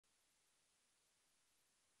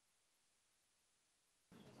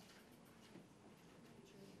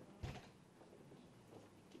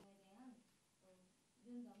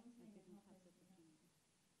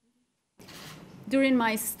During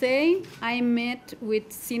my stay, I met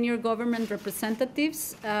with senior government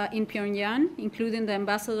representatives in Pyongyang, including the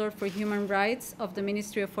Ambassador for Human Rights of the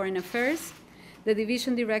Ministry of Foreign Affairs, the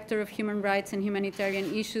Division Director of Human Rights and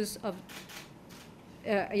Humanitarian Issues of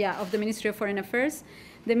the Ministry of Foreign Affairs,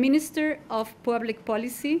 the Minister of Public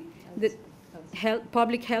Policy,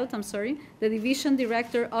 Public Health, the Division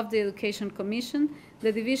Director of the Education Commission,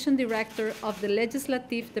 the Division Director of the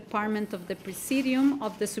Legislative Department of the Presidium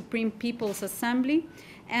of the Supreme People's Assembly,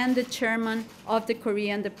 and the Chairman of the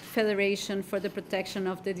Korean Federation for the Protection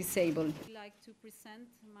of the Disabled. I'd like to present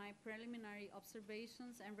my preliminary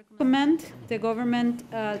observations and recommend the government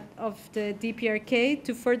of the DPRK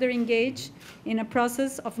to further engage in a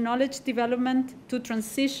process of knowledge development to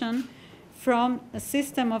transition from a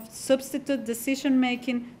system of substitute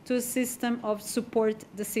decision-making to a system of support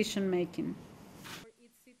decision-making for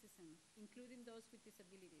its citizens, including those with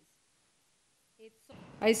disabilities.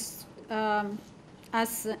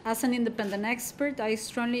 As an independent expert, I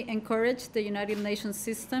strongly encourage the United Nations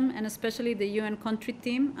system, and especially the UN country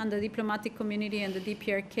team and the diplomatic community and the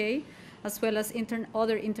DPRK, as well as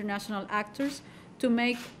other international actors, to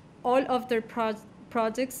make all of their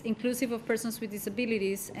projects inclusive of persons with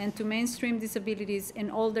disabilities and to mainstream disabilities in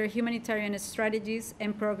all their humanitarian strategies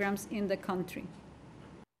and programs in the country.